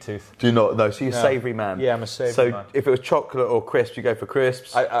biggest sweet tooth. Do you not? No, so you're a savoury man. Yeah, I'm a savoury man. So if it was chocolate or crisps, you go for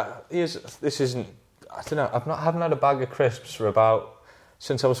crisps? This isn't, I don't know, I haven't had a bag of crisps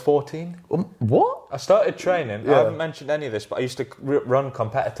since I was 14. What? I started training. I haven't mentioned any of this, but I used to run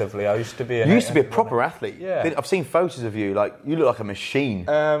competitively. I used to be You used to be a proper athlete. Yeah. I've seen photos of you. Like, you look like a machine.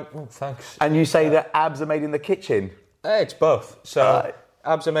 Thanks. And you say that abs are made in the kitchen? It's both. So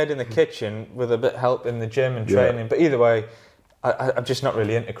abs are made in the kitchen with a bit of help in the gym and training. But either way, I'm just not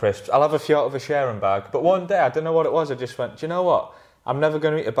really into crisps. I'll have a few out of a sharing bag. But one day, I don't know what it was, I just went, do you know what? I'm never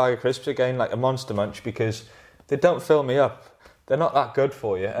going to eat a bag of crisps again, like a Monster Munch, because they don't fill me up. They're not that good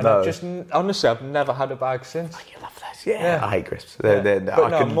for you. And honestly, I've never had a bag since. Oh, you love those. Yeah. I hate crisps.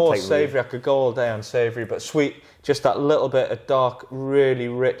 More savoury. I could go all day on savoury, but sweet, just that little bit of dark, really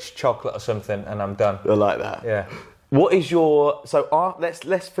rich chocolate or something, and I'm done. I like that. Yeah. What is your... So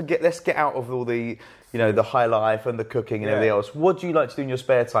let's get out of all the the high life and the cooking and everything else. What do you like to do in your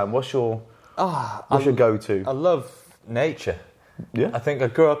spare time? What's your go-to? I love nature. Yeah. I think I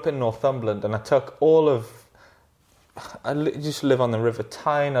grew up in Northumberland, and I took used to live on the River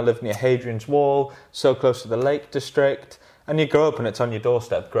Tyne. I lived near Hadrian's Wall, so close to the Lake District. And you grow up and it's on your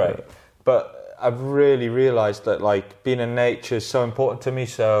doorstep, great. Yeah. But I've really realised that being in nature is so important to me.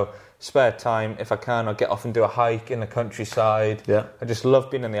 So spare time, if I can, I'll get off and do a hike in the countryside. Yeah. I just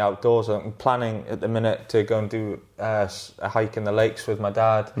love being in the outdoors. I'm planning at the minute to go and do a hike in the lakes with my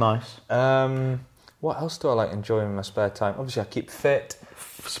dad. Nice. What else do I like enjoying in my spare time? Obviously, I keep fit.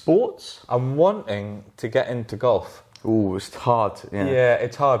 Sports? I'm wanting to get into golf. Ooh, it's hard. Yeah,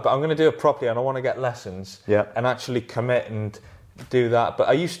 it's hard, but I'm going to do it properly, and I want to get lessons and actually commit and do that. But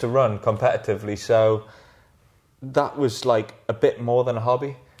I used to run competitively, so that was a bit more than a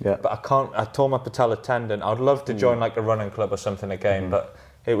hobby. Yeah. But I tore my patella tendon. I'd love to join a running club or something again, but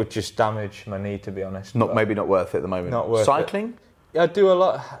it would just damage my knee, to be honest. Maybe not worth it at the moment. Not worth Cycling? It. Yeah, I do a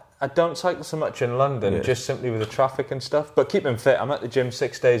lot. I don't cycle so much in London, just simply with the traffic and stuff. But keeping fit, I'm at the gym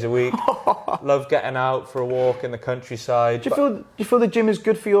 6 days a week. Love getting out for a walk in the countryside. Do you feel the gym is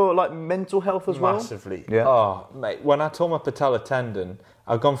good for your mental health as well? Massively. Yeah. Oh, mate, when I tore my patella tendon,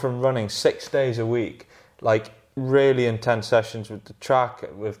 I've gone from running 6 days a week, really intense sessions with the track,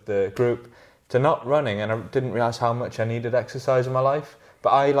 with the group, to not running, and I didn't realise how much I needed exercise in my life.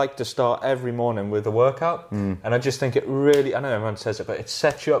 But I like to start every morning with a workout, and I just think it really, I know everyone says it, but it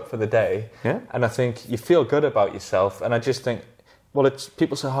sets you up for the day, and I think you feel good about yourself, and I just think,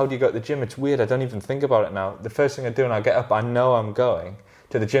 people say, how do you go to the gym? It's weird, I don't even think about it now. The first thing I do when I get up, I know I'm going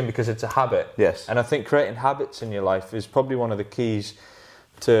to the gym because it's a habit. Yes. And I think creating habits in your life is probably one of the keys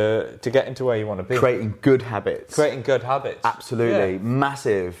to get into where you want to be. Creating good habits. Absolutely. Yeah.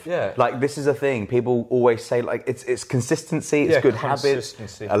 Massive. Yeah. This is a thing. People always say, it's consistency, it's good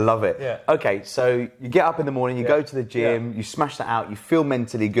habits. I love it. Yeah. Okay, so you get up in the morning, you go to the gym, you smash that out, you feel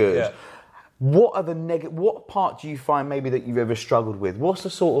mentally good. Yeah. What are what part do you find maybe that you've ever struggled with? What's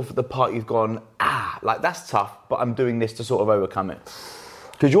the sort of the part you've gone, that's tough, but I'm doing this to sort of overcome it?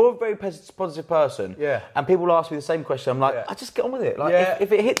 Because you're a very positive person, and people ask me the same question. I'm like, I just get on with it.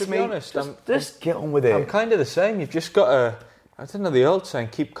 If it hits me, honest, just get on with it. I'm kind of the same. You've just got to, I don't know, the old saying,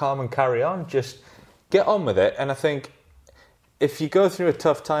 keep calm and carry on. Just get on with it. And I think if you go through a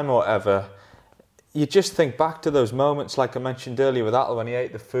tough time or whatever, you just think back to those moments, like I mentioned earlier with Atle when he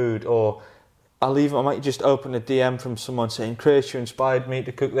ate the food, or I might just open a DM from someone saying, Chris, you inspired me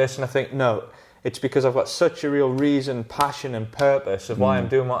to cook this, and I think, no. It's because I've got such a real reason, passion and purpose of why I'm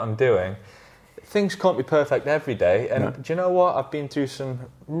doing what I'm doing. Things can't be perfect every day. And do you know what? I've been through some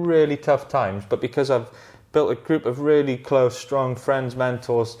really tough times, but because I've built a group of really close, strong friends,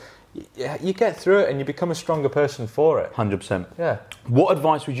 mentors, you get through it and you become a stronger person for it. 100%. Yeah. What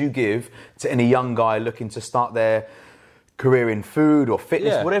advice would you give to any young guy looking to start their career in food or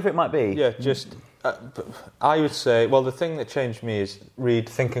fitness, whatever it might be? Yeah, just... I would say, the thing that changed me is read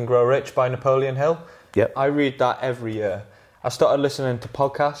Think and Grow Rich by Napoleon Hill. Yep. I read that every year. I started listening to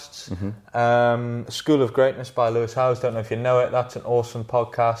podcasts. School of Greatness by Lewis Howes, don't know if you know it. That's an awesome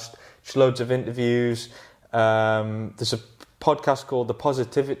podcast. Just loads of interviews. There's a podcast called The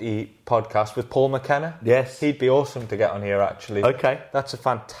Positivity Podcast with Paul McKenna. Yes. He'd be awesome to get on here, actually. Okay. That's a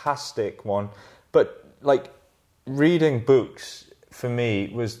fantastic one. But, reading books... for me,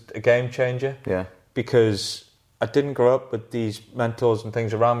 was a game changer. Yeah. Because I didn't grow up with these mentors and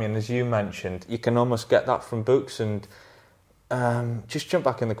things around me, and as you mentioned, you can almost get that from books. And just jump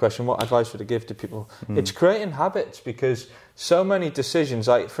back in the question, what advice would I give to people? It's creating habits, because so many decisions,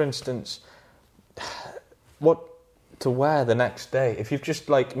 for instance, what to wear the next day. If you've just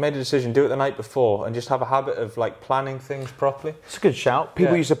made a decision, do it the night before, and just have a habit of planning things properly. It's a good shout.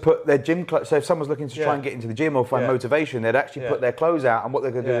 People used to put their gym clothes. So if someone's looking to try and get into the gym or find motivation, they'd actually put their clothes out and what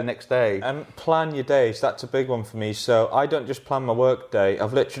they're going to do the next day. And plan your days. That's a big one for me. So I don't just plan my work day.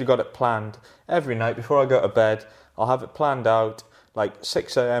 I've literally got it planned every night before I go to bed. I'll have it planned out.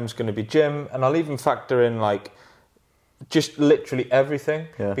 6 a.m. is going to be gym, and I'll even factor in just literally everything,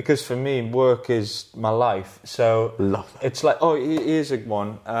 because for me work is my life. So love that. It's here's a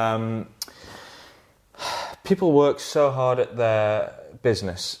one. People work so hard at their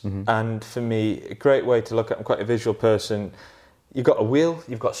business, and for me, a great way to look at. I'm quite a visual person. You've got a wheel,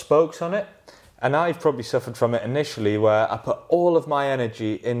 you've got spokes on it, and I've probably suffered from it initially, where I put all of my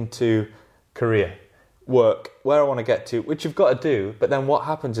energy into career, work, where I want to get to, which you've got to do. But then what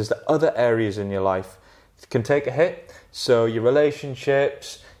happens is that other areas in your life can take a hit. So your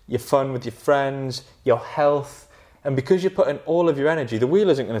relationships, your fun with your friends, your health, And because you're putting all of your energy, the wheel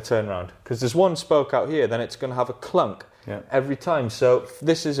isn't going to turn around. Because there's one spoke out here, then it's going to have a clunk every time. So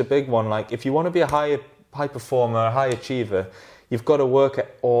this is a big one. Like, if you want to be a high performer, a high achiever, you've got to work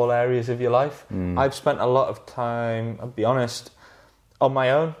at all areas of your life. I've spent a lot of time, I'll be honest, on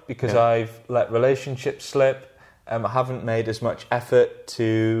my own, because I've let relationships slip. I haven't made as much effort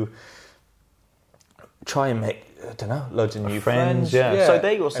to try and make, I don't know, loads of new friends. Yeah. So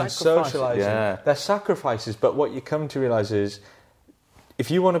they're your sacrifices. Socialising. Yeah. They're sacrifices, but what you come to realise is,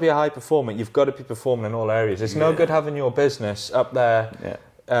 if you want to be a high performer, you've got to be performing in all areas. It's no good having your business up there.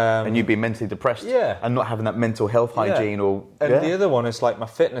 And you'd be mentally depressed and not having that mental health hygiene. The other one is like my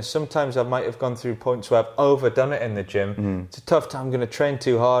fitness. Sometimes I might have gone through points where I've overdone it in the gym. It's a tough time, I'm going to train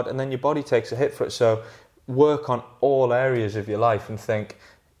too hard, and then your body takes a hit for it. So work on all areas of your life and think,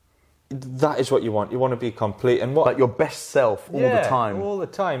 that is what you want. You want to be complete. And what, like your best self all the time. All the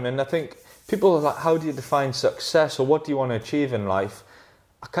time. And I think people are like, how do you define success, or what do you want to achieve in life?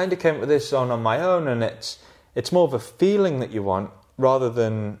 I kind of came up with this on my own, and it's more of a feeling that you want rather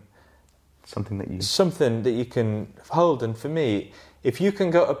than something that you can hold. And for me, if you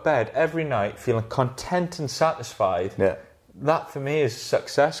can go to bed every night feeling content and satisfied, that for me is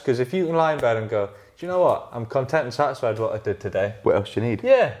success. Because if you can lie in bed and go, do you know what? I'm content and satisfied with what I did today. What else do you need?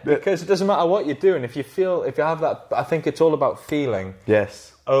 Yeah, because it doesn't matter what you're doing. If you have that, I think it's all about feeling.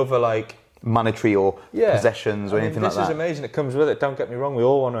 Yes. Over like monetary or possessions or anything like that. This is amazing. It comes with it. Don't get me wrong. We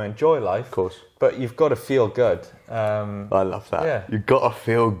all want to enjoy life. Of course. But you've got to feel good. I love that. Yeah. You've got to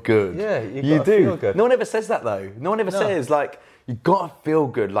feel good. Yeah, you do. Feel good. No one ever says that though. No one ever says like, you've got to feel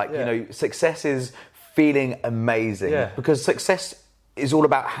good. Like, you know, success is feeling amazing. Yeah. Because success is all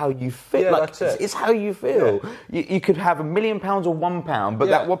about how you feel. Yeah, like, that's it. It's how you feel. Yeah. You could have £1 million or £1, but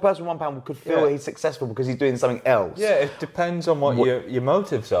that one person with £1 could feel he's successful because he's doing something else. Yeah, it depends on what your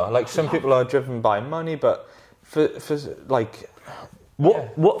motives are. Like, some people are driven by money, but for like...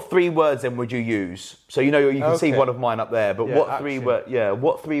 What 3 words then would you use? So you can see one of mine up there, but what 3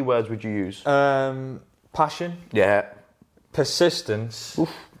 words would you use? Passion. Yeah. Persistence.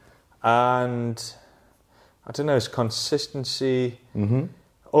 Oof. And I don't know, it's consistency,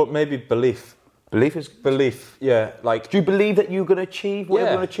 or maybe belief. Belief, yeah. Like, do you believe that you're going to achieve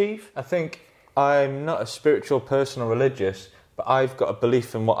whatever you want to achieve? I think I'm not a spiritual person or religious, but I've got a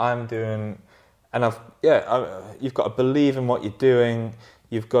belief in what I'm doing, and you've got to believe in what you're doing.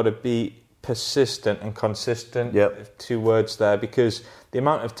 You've got to be persistent and consistent. Yep. 2 words there, because the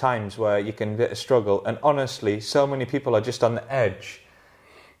amount of times where you can hit a struggle, and honestly, so many people are just on the edge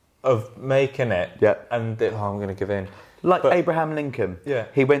of making it, and I'm going to give in. Like Abraham Lincoln,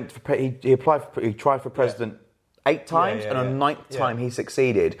 he went for he tried for president 8 times, and on 9th time he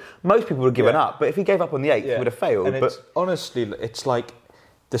succeeded. Most people would have given up, but if he gave up on the 8th, he would have failed. And honestly, it's like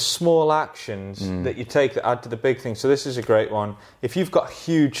the small actions that you take that add to the big thing. So this is a great one. If you've got a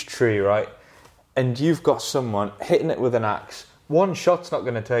huge tree, right, and you've got someone hitting it with an axe, one shot's not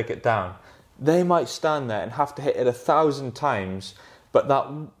going to take it down. They might stand there and have to hit it 1,000 times. But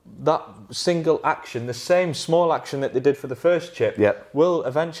that single action, the same small action that they did for the first chip, will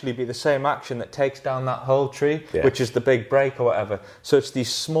eventually be the same action that takes down that whole tree, which is the big break or whatever. So it's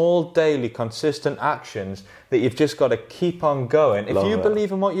these small, daily, consistent actions that you've just got to keep on going. If you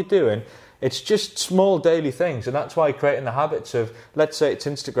believe in what you're doing, it's just small, daily things. And that's why creating the habits of, let's say it's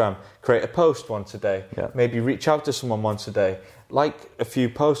Instagram, create a post once a day, maybe reach out to someone once a day, like a few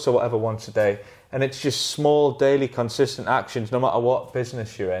posts or whatever once a day. And it's just small, daily, consistent actions, no matter what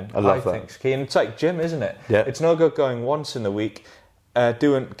business you're in. I think it's key. And it's like gym, isn't it? Yeah. It's no good going once in the week,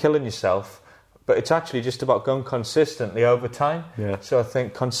 killing yourself, but it's actually just about going consistently over time. Yeah. So I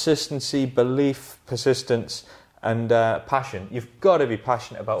think consistency, belief, persistence, and passion. You've got to be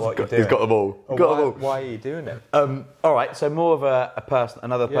passionate about what you're doing. He's got them all. Why are you doing it? All right, so more of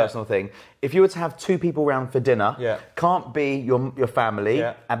another personal thing. If you were to have 2 people round for dinner, can't be your family,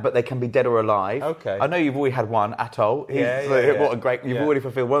 but they can be dead or alive. Okay. I know you've already had one, Atoll. What a great... You've already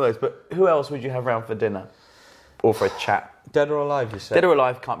fulfilled one of those, but who else would you have round for dinner? Or for a chat? Dead or alive, you said? Dead or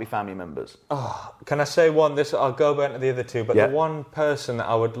alive, can't be family members. Oh, can I say one? I'll go back to the other 2, but the one person that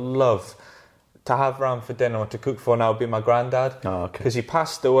I would love to have round for dinner or to cook for now would be my granddad. Oh, okay. Because he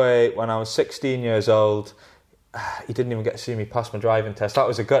passed away when I was 16 years old. He didn't even get to see me pass my driving test. That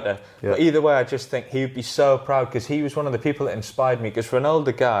was a gutter. But either way, I just think he would be so proud, because he was one of the people that inspired me. Because for an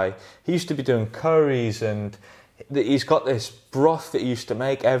older guy, he used to be doing curries, and he's got this broth that he used to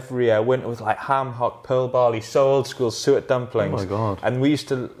make every winter with like ham hock, pearl barley, so old school, suet dumplings. Oh my God. And we used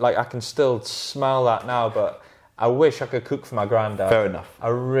to, I can still smell that now, but I wish I could cook for my granddad. Fair enough. I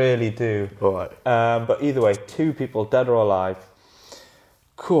really do. All right. But either way, 2 people, dead or alive.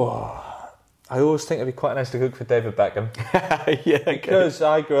 Cool. I always think it'd be quite nice to cook for David Beckham. Yeah, because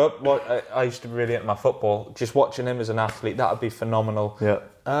I grew up, I used to be really into my football. Just watching him as an athlete, that would be phenomenal. Yeah.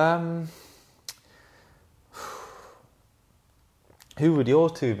 Who would your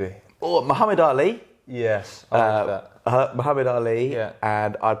two be? Oh, Muhammad Ali. Yes, I like that. Muhammad Ali,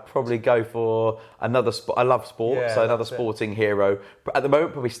 and I'd probably go for another sport. I love sport, so another sporting hero. But at the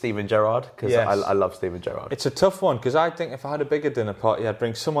moment, probably Steven Gerrard, because I love Steven Gerrard. It's a tough one, because I think if I had a bigger dinner party, I'd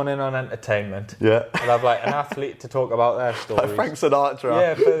bring someone in on entertainment. Yeah. I'd have like an athlete to talk about their stories. Like Frank Sinatra.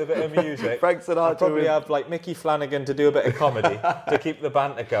 Yeah, play a bit of music. Frank Sinatra. I'd probably have like Mickey Flanagan to do a bit of comedy to keep the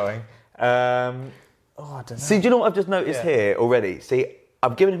banter going. I don't know. See, do you know what I've just noticed here already? See,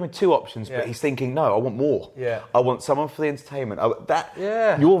 I've given him 2 options, but he's thinking, no, I want more. Yeah. I want someone for the entertainment.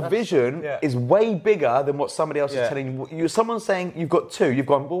 Your vision is way bigger than what somebody else is telling you. Someone's saying you've got 2. You've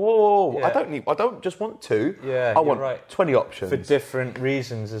gone, whoa. I don't just want 2. Yeah, I want 20 options. For different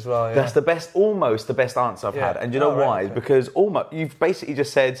reasons as well. Yeah. That's almost the best answer I've had. And do you know why? Okay. Because you've basically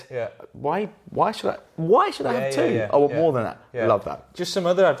just said, why should I have 2? I want more than that. I love that. Just some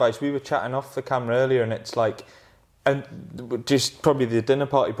other advice. We were chatting off the camera earlier, and it's like, and just probably the dinner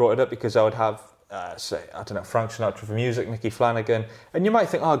party brought it up, because I would have, say, I don't know, Frank Sinatra for music, Mickey Flanagan, and you might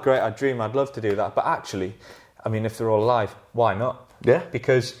think, oh great, I'd love to do that, but actually, I mean, if they're all alive, why not? Yeah.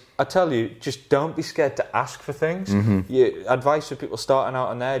 Because I tell you, just don't be scared to ask for things. Advice for people starting out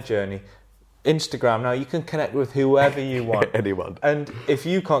on their journey: Instagram, now you can connect with whoever you want. Anyone. And if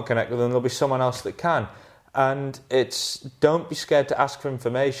you can't connect with them, there'll be someone else that can. And don't be scared to ask for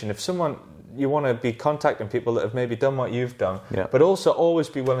information. If you want to be contacting people that have maybe done what you've done, but also always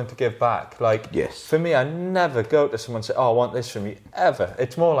be willing to give back. Like, for me, I never go to someone and say, oh, I want this from you, ever.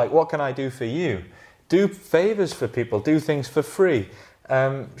 It's more like, what can I do for you? Do favours for people, do things for free,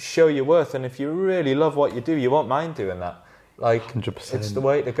 show your worth, and if you really love what you do, you won't mind doing that. Like, 100%. It's the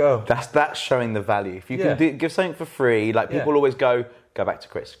way to go. That's showing the value. If you can give something for free, like people always go back to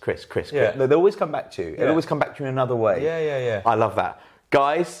Chris. They always come back to you. They always come back to you in another way. Yeah. I love that.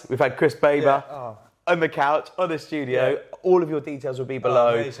 Guys, we've had Chris Baber on the couch, on the studio. All of your details will be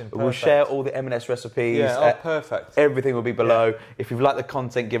below. Amazing, we'll share all the M&S recipes. Yeah, perfect. Everything will be below. If you've liked the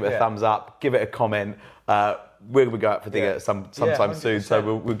content, give it a thumbs up, give it a comment. We're going to go out for dinner sometime soon,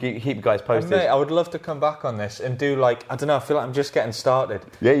 so we'll keep you guys posted. Mate, I would love to come back on this and do, like, I don't know, I feel like I'm just getting started.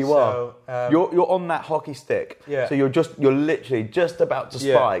 Yeah, you are. You're on that hockey stick. Yeah. So you're literally just about to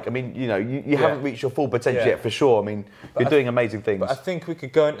spike. I mean, you haven't reached your full potential yet, for sure. I mean, you're doing amazing things. But I think we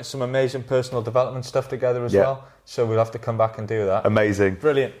could go into some amazing personal development stuff together as well. So we'll have to come back and do that. Amazing.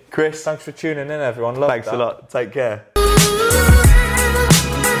 Brilliant. Chris, thanks for tuning in, everyone. Love Thanks a lot. Take care.